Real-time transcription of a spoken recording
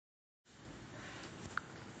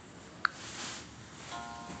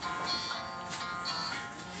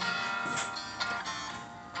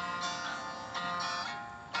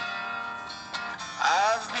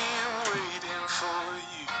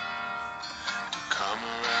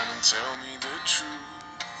tell me the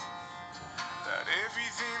truth, that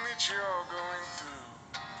everything that you're going through,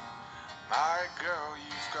 my girl,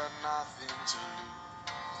 you've got nothing to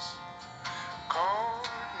lose. Cold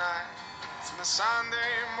nights and the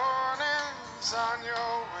Sunday mornings on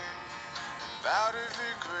your way out of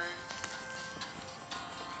the grave.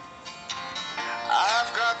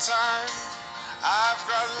 I've got time, I've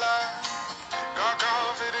got love, got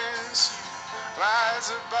confidence,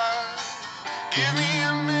 rise above. Give me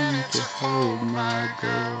a minute to hold my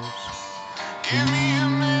girls. Give me a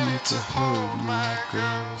minute to hold my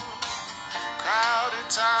girls. Crowded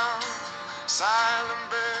town, silent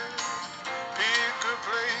bed, pick a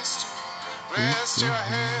place to rest your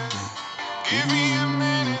head. Give me a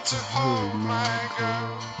minute to hold my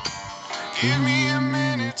girl. Give me a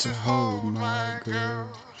minute to hold my girl.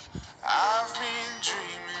 I've been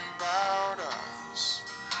dreaming about us,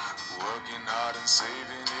 working hard and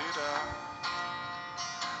saving it up.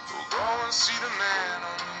 We'll go and see the man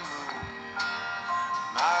on the moon.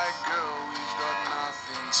 My girl, we've got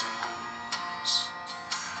nothing to lose.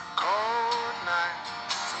 Cold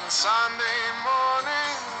nights and Sunday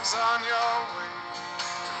mornings on your way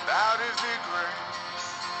out of the grave.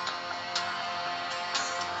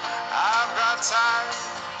 I've got time,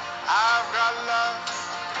 I've got love,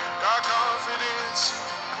 got confidence,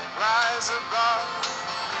 rise above.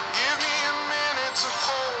 Give me a minute to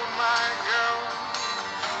hold my girl.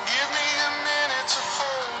 Give me a minute to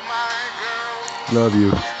hold my girl. Love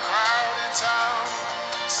you. Crowded town,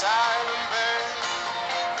 silent bed,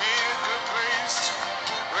 pick a place to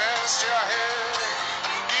rest your head.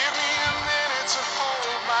 Give me a minute to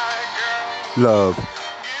hold my girl. Love.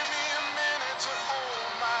 Give me a minute to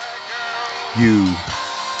hold my girl. You.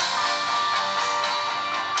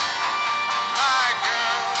 My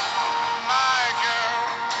girl, my girl.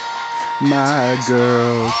 My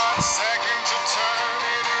girl. Hot second to turn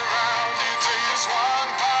it around. It takes one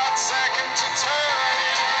hot second to turn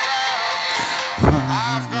it around.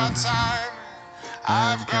 I've got time,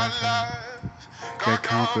 I've got love, got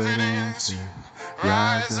confidence,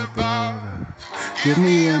 rise above. Give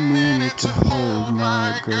me a minute to hold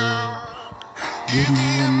my girl. Give me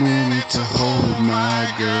a minute to hold my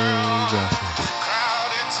girl.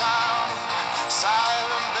 Crowded town,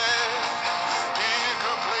 silent bed, pick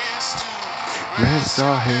a place to Rest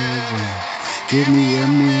our heads. Give me a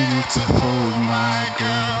minute to hold my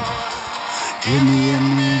girl. Give me a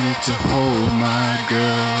minute to hold my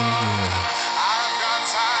girl. I've got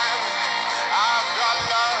time, I've got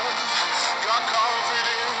love, got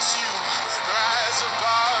confidence, you rise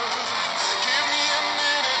above. Give me a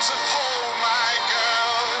minute to hold my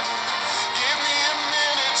girl. Give me a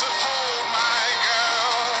minute to hold my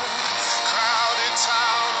girl. Crowded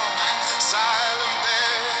town, silent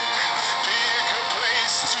bed, pick a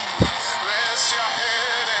place to rest your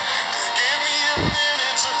head. Give me a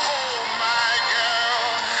minute to hold my girl.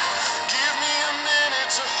 Give me a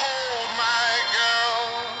minute to hold my girl.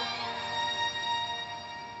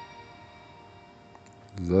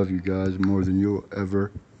 Love you guys more than you'll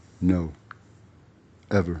ever know.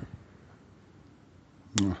 Ever.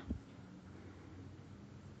 Mwah.